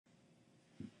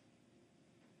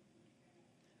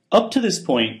Up to this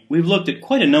point, we've looked at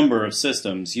quite a number of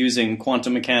systems using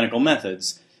quantum mechanical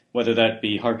methods, whether that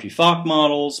be Hartree-Fock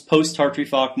models,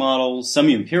 post-Hartree-Fock models,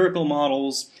 semi-empirical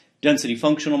models, density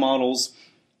functional models,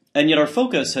 and yet our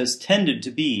focus has tended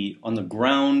to be on the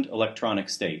ground electronic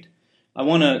state. I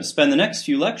want to spend the next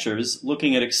few lectures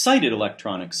looking at excited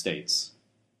electronic states.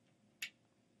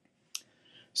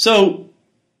 So,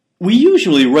 we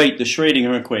usually write the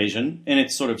Schrödinger equation in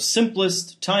its sort of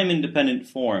simplest, time-independent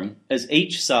form as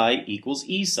h psi equals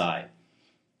E psi.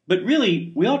 But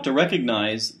really, we ought to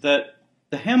recognize that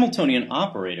the Hamiltonian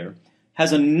operator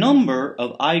has a number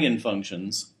of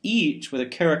eigenfunctions, each with a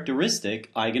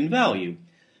characteristic eigenvalue.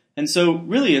 And so,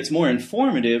 really, it's more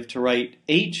informative to write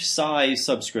h psi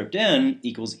subscript n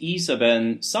equals E sub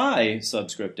n psi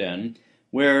subscript n,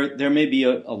 where there may be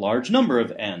a large number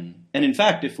of n. And in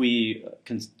fact, if we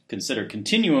consider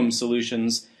continuum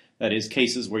solutions, that is,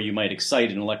 cases where you might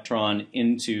excite an electron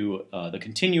into the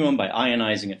continuum by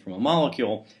ionizing it from a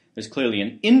molecule, there's clearly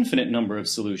an infinite number of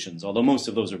solutions, although most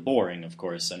of those are boring, of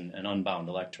course, and an unbound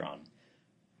electron.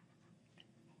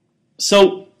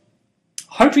 So,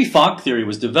 Hartree-Fock theory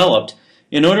was developed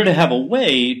in order to have a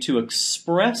way to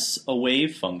express a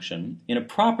wave function in a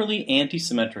properly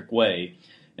antisymmetric way.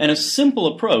 And a simple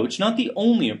approach, not the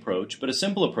only approach, but a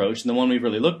simple approach, and the one we've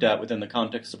really looked at within the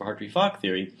context of Hartree-Fock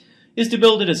theory, is to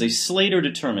build it as a Slater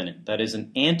determinant, that is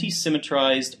an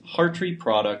anti-symmetrized Hartree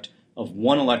product of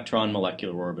one electron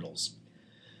molecular orbitals.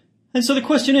 And so the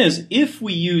question is, if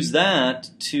we use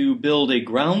that to build a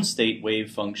ground state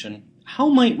wave function, how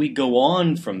might we go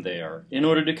on from there in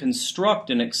order to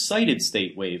construct an excited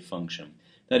state wave function?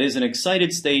 That is, an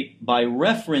excited state by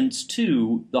reference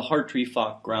to the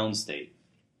Hartree-Fock ground state.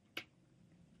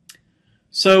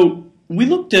 So we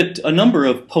looked at a number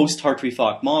of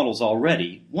post-Hartree-Fock models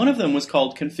already. One of them was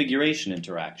called configuration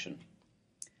interaction.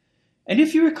 And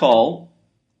if you recall,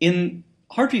 in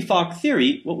Hartree-Fock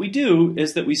theory, what we do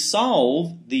is that we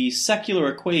solve the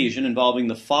secular equation involving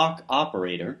the Fock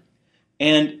operator,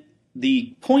 and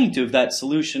the point of that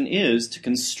solution is to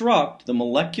construct the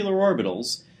molecular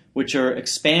orbitals which are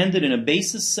expanded in a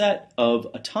basis set of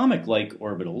atomic-like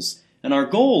orbitals, and our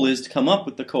goal is to come up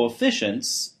with the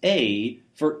coefficients A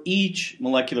for each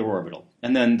molecular orbital.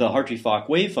 And then the Hartree-Fock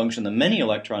wave function, the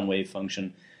many-electron wave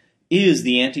function, is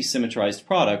the anti-symmetrized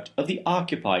product of the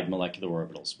occupied molecular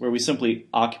orbitals, where we simply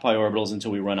occupy orbitals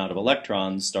until we run out of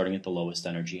electrons, starting at the lowest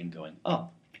energy and going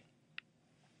up.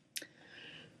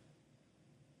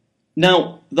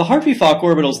 Now, the Hartree-Fock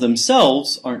orbitals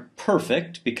themselves aren't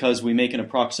perfect because we make an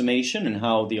approximation in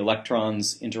how the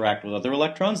electrons interact with other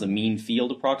electrons, the mean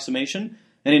field approximation.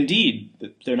 And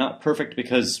indeed, they're not perfect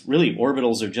because really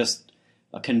orbitals are just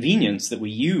a convenience that we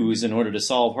use in order to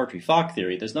solve Hartree-Fock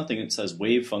theory. There's nothing that says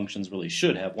wave functions really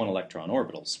should have one electron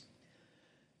orbitals.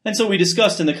 And so we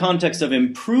discussed in the context of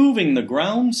improving the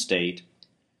ground state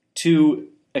to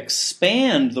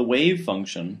expand the wave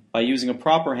function by using a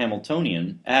proper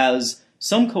Hamiltonian as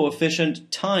some coefficient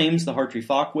times the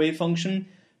Hartree-Fock wave function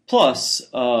plus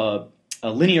a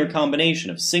linear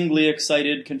combination of singly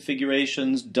excited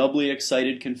configurations, doubly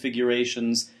excited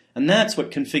configurations, and that's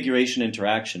what configuration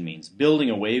interaction means, building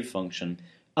a wave function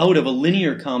out of a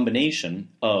linear combination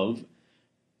of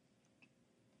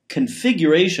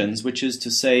configurations, which is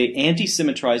to say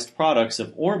anti-symmetrized products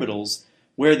of orbitals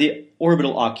where the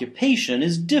orbital occupation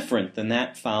is different than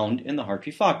that found in the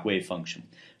Hartree-Fock wave function.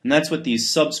 And that's what these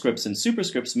subscripts and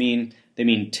superscripts mean. They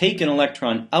mean take an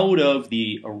electron out of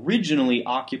the originally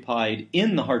occupied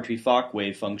in the Hartree-Fock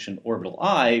wave function orbital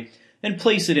I and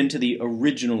place it into the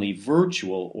originally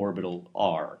virtual orbital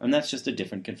R. And that's just a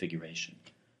different configuration.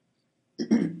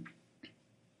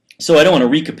 So I don't want to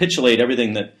recapitulate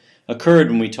everything that occurred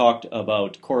when we talked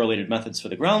about correlated methods for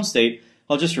the ground state.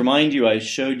 I'll just remind you I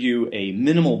showed you a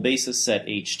minimal basis set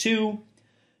H2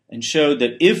 and showed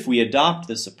that if we adopt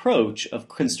this approach of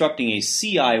constructing a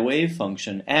CI wave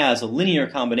function as a linear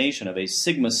combination of a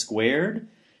sigma squared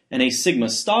and a sigma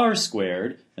star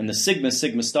squared, and the sigma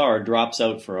sigma star drops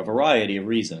out for a variety of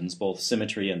reasons, both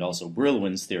symmetry and also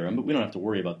Brillouin's theorem, but we don't have to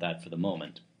worry about that for the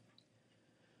moment.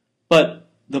 But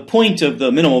the point of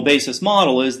the minimal basis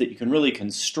model is that you can really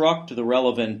construct the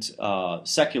relevant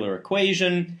secular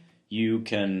equation. You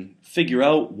can figure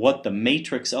out what the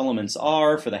matrix elements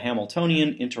are for the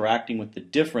Hamiltonian interacting with the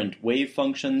different wave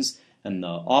functions, and the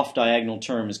off-diagonal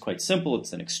term is quite simple.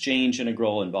 It's an exchange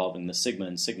integral involving the sigma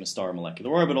and sigma star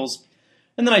molecular orbitals.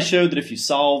 And then I showed that if you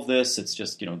solve this, it's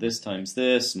just, this times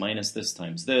this minus this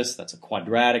times this. That's a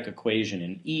quadratic equation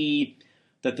in E.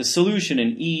 That the solution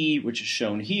in E, which is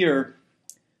shown here,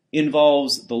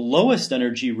 involves the lowest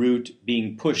energy root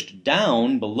being pushed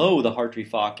down below the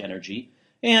Hartree-Fock energy,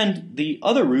 and the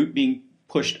other root being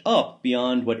pushed up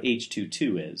beyond what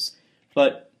H22 is.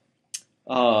 But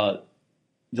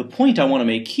the point I want to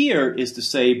make here is to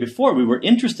say before we were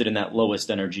interested in that lowest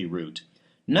energy root.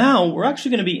 Now we're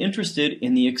actually going to be interested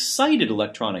in the excited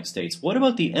electronic states. What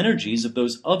about the energies of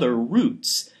those other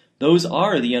roots? Those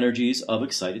are the energies of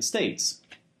excited states.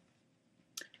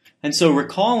 And so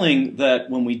recalling that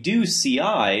when we do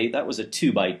CI, that was a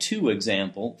 2x2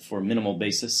 example for minimal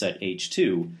basis set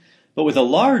H2. But with a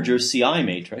larger CI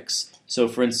matrix, so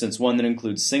for instance one that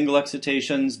includes single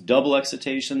excitations, double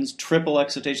excitations, triple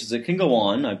excitations, it can go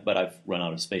on, but I've run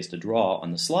out of space to draw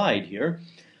on the slide here,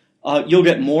 you'll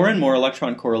get more and more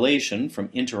electron correlation from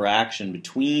interaction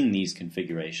between these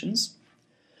configurations.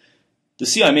 The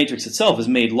CI matrix itself is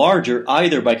made larger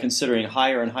either by considering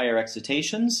higher and higher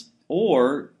excitations,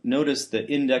 or notice the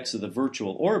index of the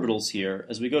virtual orbitals here.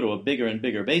 As we go to a bigger and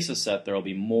bigger basis set, there will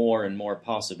be more and more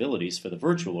possibilities for the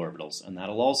virtual orbitals, and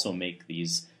that'll also make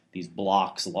these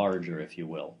blocks larger, if you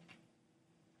will.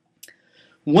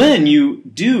 When you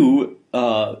do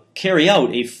carry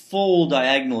out a full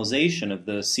diagonalization of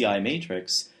the CI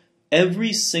matrix,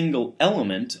 every single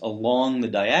element along the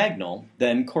diagonal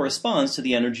then corresponds to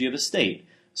the energy of a state.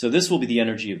 So this will be the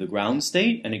energy of the ground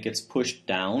state, and it gets pushed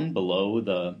down below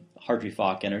the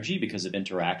Hartree-Fock energy because of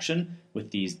interaction with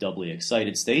these doubly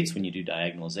excited states when you do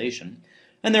diagonalization.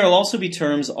 And there will also be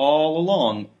terms all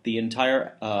along the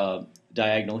entire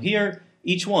diagonal here.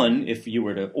 Each one, if you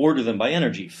were to order them by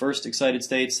energy, first excited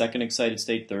state, second excited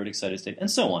state, third excited state,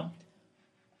 and so on.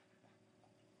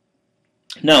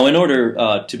 Now, in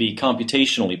order to be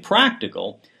computationally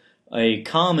practical, a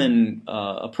common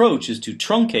approach is to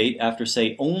truncate after,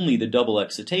 say, only the double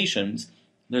excitations.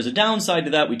 There's a downside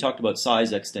to that. We talked about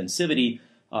size extensivity.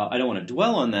 I don't want to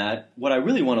dwell on that. What I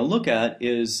really want to look at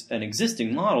is an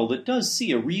existing model that does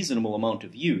see a reasonable amount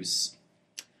of use.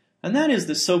 And that is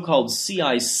the so-called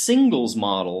CI singles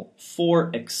model for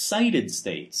excited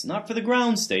states, not for the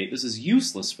ground state. This is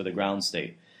useless for the ground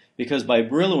state because by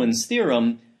Brillouin's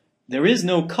theorem, there is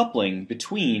no coupling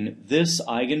between this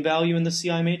eigenvalue in the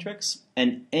CI matrix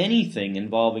and anything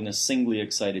involving a singly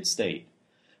excited state.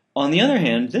 On the other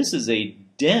hand, this is a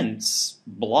dense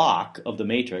block of the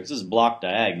matrix. This is block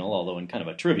diagonal, although in kind of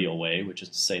a trivial way, which is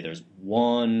to say there's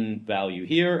one value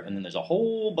here and then there's a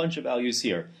whole bunch of values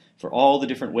here for all the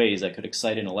different ways I could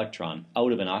excite an electron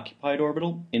out of an occupied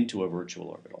orbital into a virtual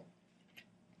orbital.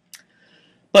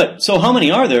 But, so how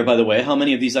many are there, by the way? How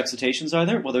many of these excitations are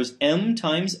there? Well, there's m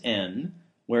times n,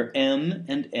 where m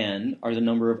and n are the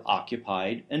number of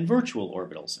occupied and virtual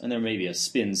orbitals. And there may be a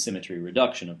spin symmetry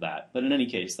reduction of that, but in any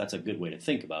case, that's a good way to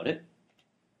think about it.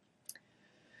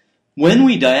 When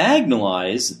we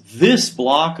diagonalize this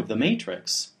block of the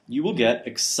matrix, you will get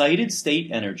excited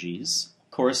state energies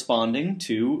corresponding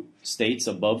to states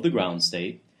above the ground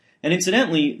state. And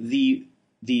incidentally,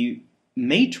 the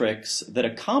matrix that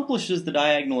accomplishes the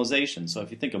diagonalization, so if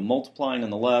you think of multiplying on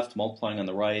the left, multiplying on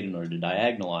the right in order to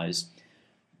diagonalize,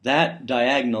 that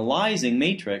diagonalizing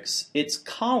matrix, its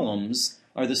columns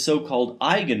are the so-called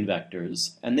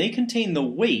eigenvectors, and they contain the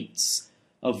weights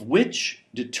of which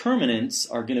determinants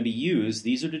are going to be used.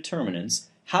 These are determinants.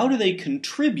 How do they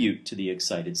contribute to the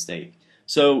excited state?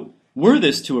 So were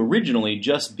this to originally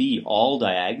just be all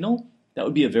diagonal, that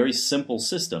would be a very simple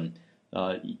system.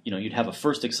 You'd have a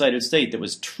first excited state that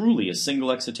was truly a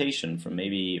single excitation from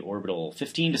maybe orbital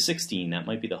 15 to 16. That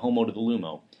might be the HOMO to the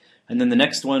LUMO. And then the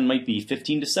next one might be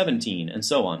 15 to 17, and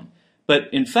so on. But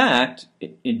in fact,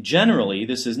 generally,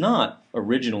 this is not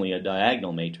originally a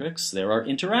diagonal matrix. There are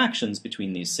interactions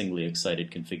between these singly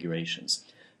excited configurations.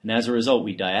 And as a result,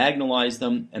 we diagonalize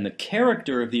them, and the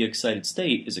character of the excited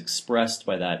state is expressed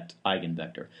by that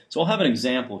eigenvector. So I'll have an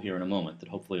example here in a moment that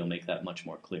hopefully will make that much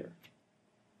more clear.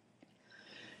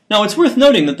 Now, it's worth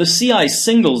noting that the CI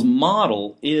singles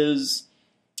model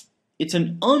it's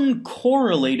an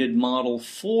uncorrelated model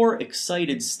for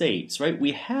excited states, right?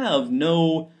 We have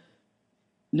no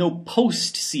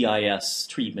post-CIS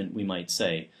treatment, we might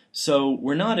say. So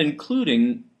we're not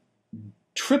including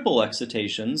triple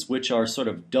excitations, which are sort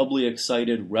of doubly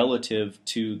excited relative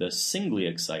to the singly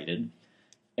excited.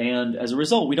 And as a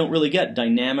result, we don't really get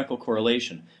dynamical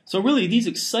correlation. So really, these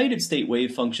excited state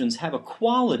wave functions have a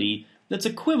quality that's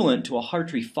equivalent to a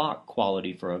Hartree-Fock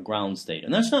quality for a ground state.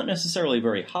 And that's not necessarily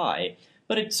very high,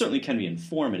 but it certainly can be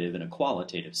informative in a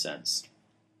qualitative sense.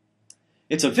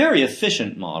 It's a very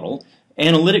efficient model.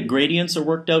 Analytic gradients are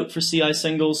worked out for CI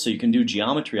singles, so you can do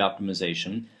geometry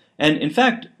optimization. And in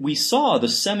fact, we saw the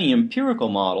semi-empirical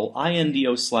model,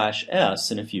 INDO/S,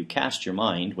 and if you cast your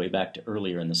mind way back to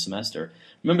earlier in the semester,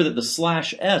 remember that the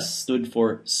 /S stood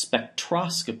for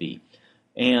spectroscopy.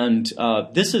 And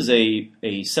this is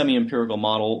a semi-empirical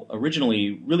model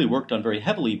originally really worked on very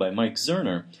heavily by Mike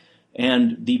Zerner.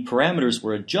 And the parameters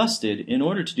were adjusted in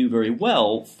order to do very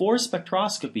well for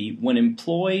spectroscopy when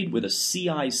employed with a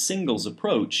CI singles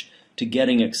approach to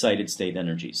getting excited state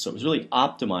energy. So it was really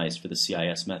optimized for the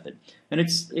CIS method. And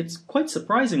it's quite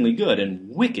surprisingly good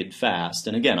and wicked fast.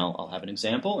 And again, I'll have an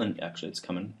example, and actually it's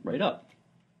coming right up.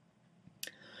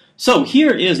 So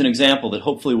here is an example that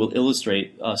hopefully will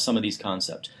illustrate some of these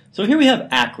concepts. So here we have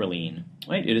acrolein,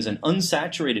 right? It is an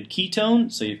unsaturated ketone,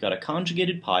 so you've got a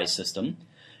conjugated pi system.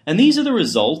 And these are the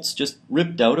results, just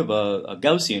ripped out of a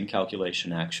Gaussian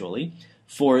calculation, actually,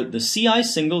 for the CI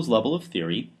singles level of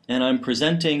theory. And I'm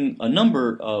presenting a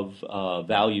number of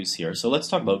values here. So let's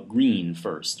talk about green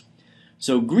first.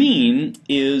 So green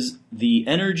is the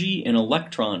energy in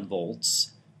electron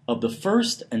volts of the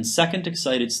first and second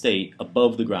excited state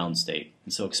above the ground state.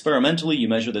 And so experimentally, you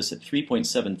measure this at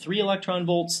 3.73 electron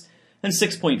volts and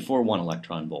 6.41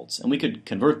 electron volts. And we could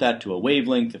convert that to a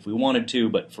wavelength if we wanted to,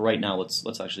 but for right now,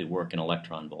 let's actually work in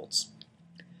electron volts.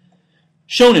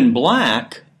 Shown in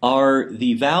black are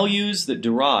the values that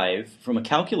derive from a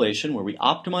calculation where we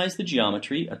optimize the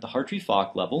geometry at the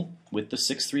Hartree-Fock level with the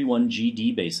 631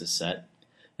 GD basis set.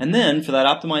 And then, for that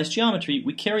optimized geometry,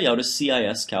 we carry out a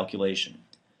CIS calculation.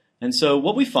 And so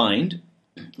what we find,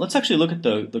 let's actually look at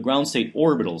the ground state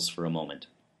orbitals for a moment.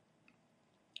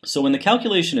 So when the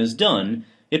calculation is done,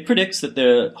 it predicts that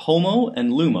the HOMO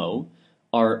and LUMO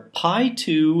are pi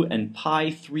 2 and pi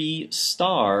 3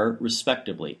 star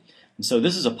respectively. And so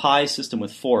this is a pi system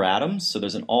with 4 atoms, so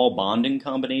there's an all bonding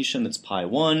combination that's pi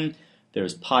 1,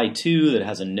 there's pi 2 that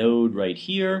has a node right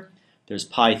here, there's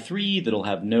pi 3 that'll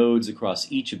have nodes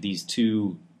across each of these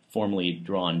two formally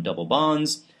drawn double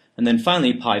bonds, and then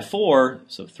finally pi 4,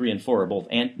 so 3 and 4 are both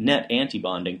net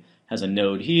antibonding, has a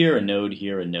node here, a node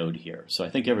here, a node here. So I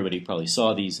think everybody probably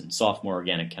saw these in sophomore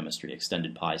organic chemistry,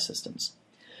 extended pi systems.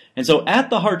 And so at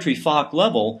the Hartree-Fock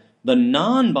level, the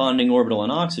non-bonding orbital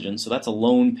on oxygen, so that's a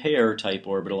lone pair type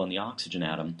orbital on the oxygen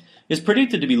atom, is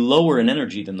predicted to be lower in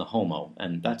energy than the HOMO.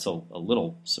 And that's a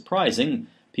little surprising.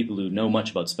 People who know much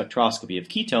about spectroscopy of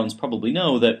ketones probably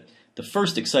know that the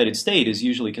first excited state is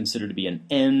usually considered to be an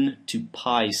N to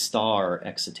pi star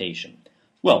excitation.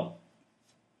 Well,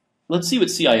 let's see what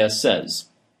CIS says.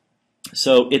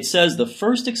 So it says the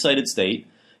first excited state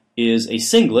is a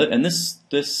singlet, and this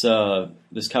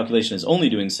calculation is only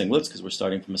doing singlets because we're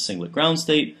starting from a singlet ground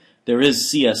state. There is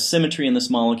CS symmetry in this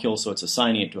molecule, so it's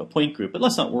assigning it to a point group, but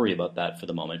let's not worry about that for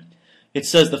the moment. It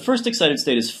says the first excited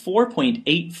state is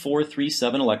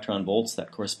 4.8437 electron volts.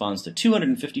 That corresponds to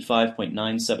 255.97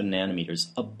 nanometers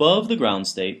above the ground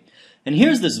state. And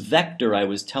here's this vector I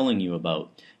was telling you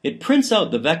about. It prints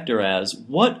out the vector as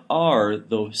what are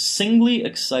the singly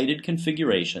excited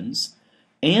configurations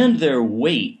and their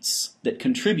weights that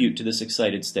contribute to this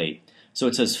excited state. So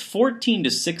it says 14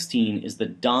 to 16 is the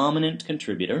dominant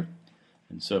contributor.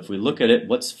 And so if we look at it,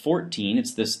 what's 14?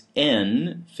 It's this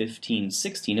N, 15,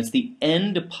 16. It's the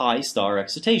N to pi star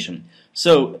excitation.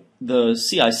 So the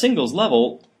CI singles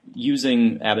level,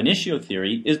 using ab initio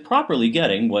theory, is properly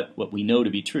getting what we know to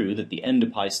be true, that the N to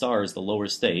pi star is the lower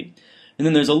state. And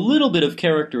then there's a little bit of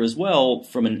character as well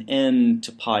from an N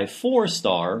to pi 4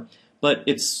 star, but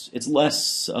it's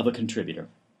less of a contributor.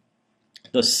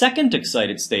 The second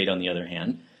excited state, on the other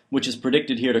hand, which is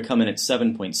predicted here to come in at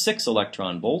 7.6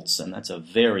 electron volts, and that's a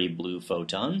very blue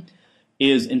photon,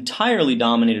 is entirely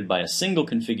dominated by a single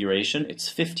configuration. It's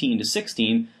 15 to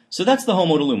 16, so that's the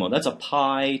HOMO to LUMO. That's a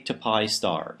pi to pi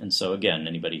star. And so again,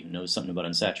 anybody who knows something about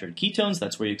unsaturated ketones,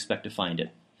 that's where you expect to find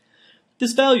it.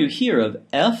 This value here of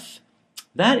F,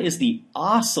 that is the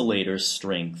oscillator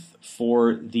strength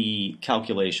for the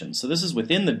calculation. So this is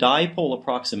within the dipole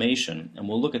approximation, and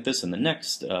we'll look at this in the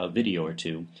next video or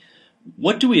two.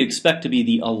 What do we expect to be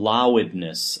the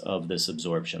allowedness of this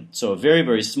absorption? So a very,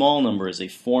 very small number is a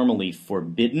formally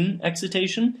forbidden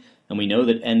excitation, and we know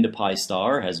that N to pi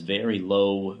star has very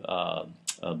low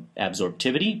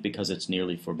absorptivity because it's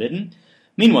nearly forbidden.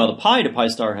 Meanwhile, the pi to pi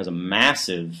star has a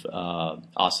massive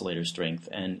oscillator strength,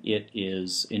 and it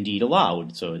is indeed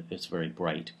allowed, so it's very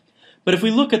bright. But if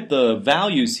we look at the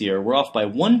values here, we're off by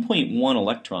 1.1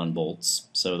 electron volts,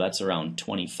 so that's around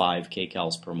 25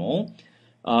 kcals per mole.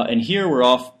 And here we're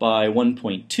off by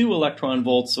 1.2 electron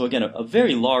volts, so again, a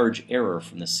very large error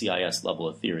from the CIS level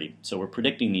of theory. So we're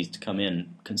predicting these to come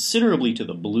in considerably to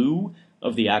the blue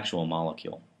of the actual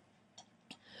molecule.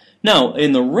 Now,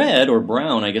 in the red, or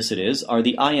brown, I guess it is, are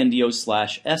the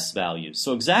INDO/S values.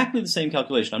 So exactly the same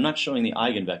calculation. I'm not showing the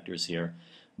eigenvectors here,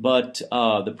 but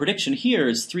the prediction here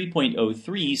is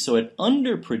 3.03, so it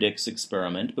underpredicts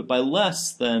experiment, but by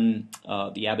less than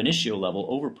the ab initio level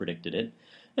overpredicted it.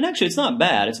 And actually, it's not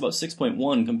bad. It's about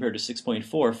 6.1 compared to 6.4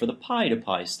 for the pi to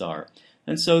pi star.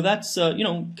 And so that's,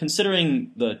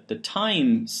 considering the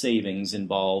time savings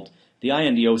involved, the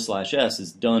INDO/S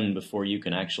is done before you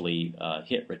can actually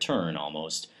hit return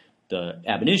almost. The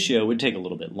ab initio would take a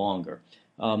little bit longer.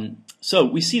 So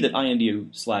we see that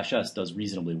INDO/S does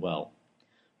reasonably well.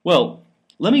 Well,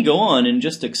 let me go on and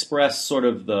just express sort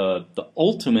of the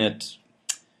ultimate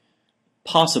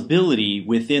possibility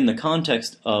within the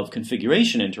context of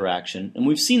configuration interaction. And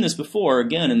we've seen this before,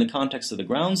 again, in the context of the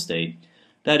ground state.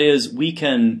 That is, we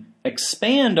can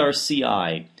expand our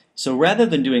CI. So rather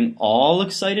than doing all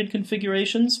excited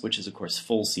configurations, which is of course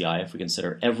full CI if we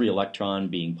consider every electron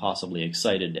being possibly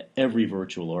excited to every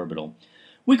virtual orbital,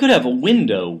 we could have a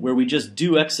window where we just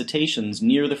do excitations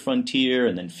near the frontier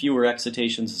and then fewer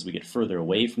excitations as we get further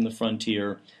away from the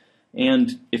frontier.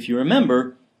 And if you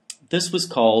remember, this was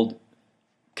called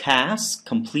CAS,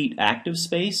 complete active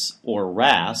space, or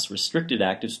RAS, restricted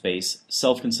active space,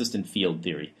 self-consistent field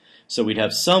theory. So we'd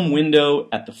have some window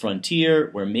at the frontier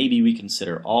where maybe we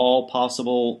consider all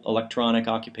possible electronic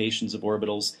occupations of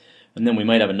orbitals, and then we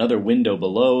might have another window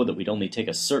below that we'd only take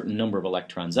a certain number of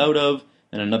electrons out of,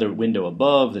 and another window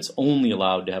above that's only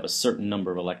allowed to have a certain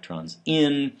number of electrons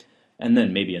in, and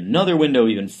then maybe another window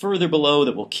even further below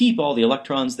that will keep all the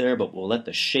electrons there, but we'll let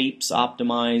the shapes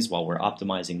optimize while we're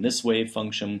optimizing this wave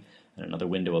function, and another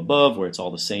window above where it's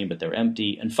all the same but they're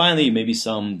empty, and finally maybe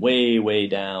some way, way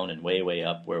down and way, way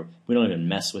up where we don't even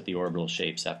mess with the orbital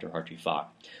shapes after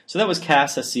Hartree-Fock. So that was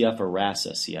CAS SCF or RAS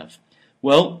SCF.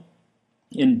 Well,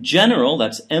 in general,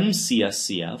 that's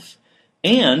MCSCF,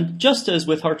 and just as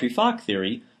with Hartree-Fock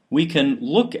theory, we can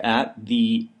look at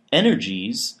the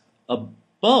energies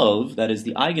above, that is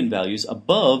the eigenvalues,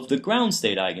 above the ground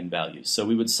state eigenvalues. So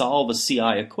we would solve a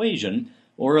CI equation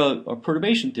or a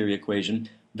perturbation theory equation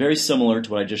very similar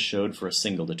to what I just showed for a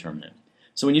single determinant.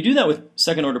 So when you do that with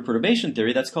second order perturbation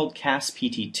theory, that's called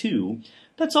CAS-PT2.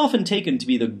 That's often taken to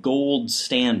be the gold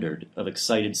standard of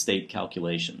excited state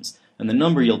calculations. And the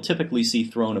number you'll typically see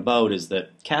thrown about is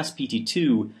that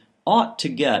CAS-PT2 ought to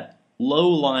get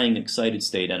low-lying excited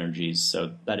state energies.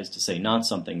 So that is to say, not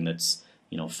something that's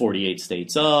 48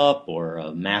 states up or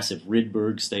a massive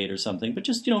Rydberg state or something, but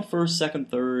just first, second,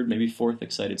 third, maybe fourth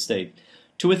excited state,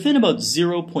 to within about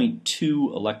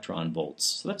 0.2 electron volts.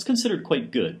 So that's considered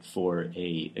quite good for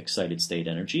a excited state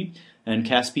energy. And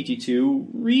CAS-PT2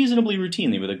 reasonably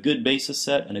routinely, with a good basis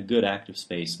set and a good active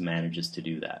space, manages to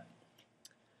do that.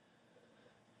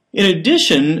 In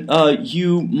addition,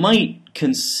 you might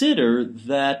consider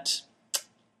that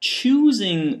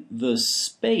choosing the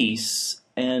space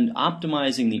and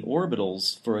optimizing the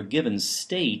orbitals for a given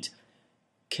state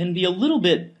can be a little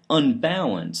bit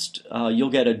unbalanced. You'll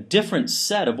get a different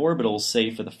set of orbitals,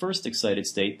 say, for the first excited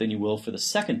state than you will for the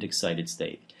second excited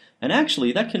state. And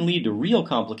actually, that can lead to real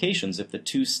complications if the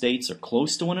two states are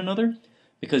close to one another,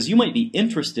 because you might be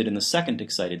interested in the second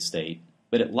excited state,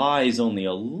 but it lies only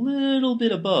a little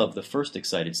bit above the first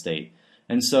excited state.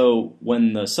 And so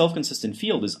when the self-consistent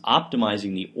field is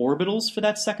optimizing the orbitals for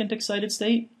that second excited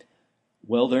state,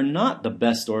 well, they're not the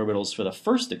best orbitals for the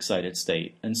first excited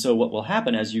state. And so what will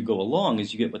happen as you go along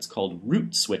is you get what's called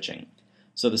root switching.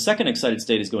 So the second excited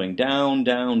state is going down,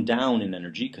 down, down in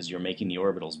energy because you're making the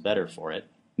orbitals better for it.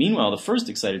 Meanwhile, the first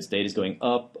excited state is going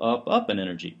up, up, up in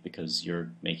energy because you're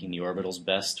making the orbitals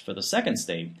best for the second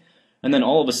state. And then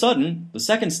all of a sudden, the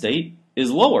second state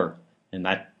is lower. And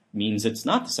that means it's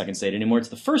not the second state anymore, it's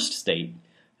the first state.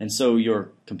 And so your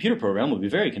computer program will be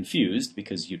very confused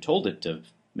because you told it to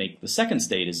make the second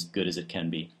state as good as it can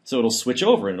be. So it'll switch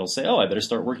over and it'll say, oh, I better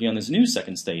start working on this new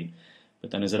second state.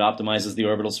 But then as it optimizes the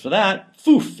orbitals for that,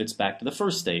 poof, it's back to the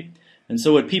first state. And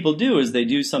so what people do is they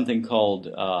do something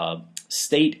called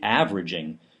state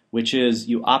averaging, which is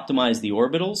you optimize the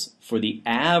orbitals for the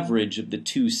average of the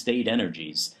two state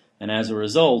energies. And as a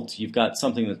result, you've got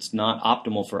something that's not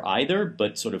optimal for either,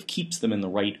 but sort of keeps them in the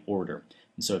right order.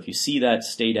 And so if you see that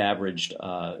state averaged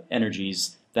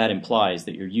energies, that implies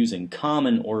that you're using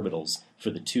common orbitals for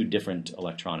the two different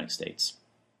electronic states.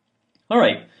 All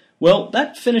right, well,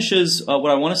 that finishes what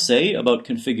I want to say about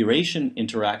configuration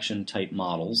interaction type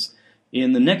models.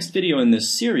 In the next video in this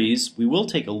series, we will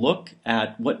take a look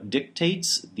at what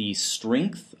dictates the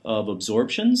strength of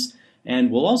absorptions,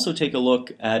 and we'll also take a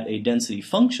look at a density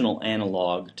functional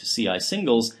analog to CI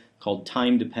singles called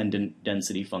time-dependent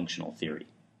density functional theory.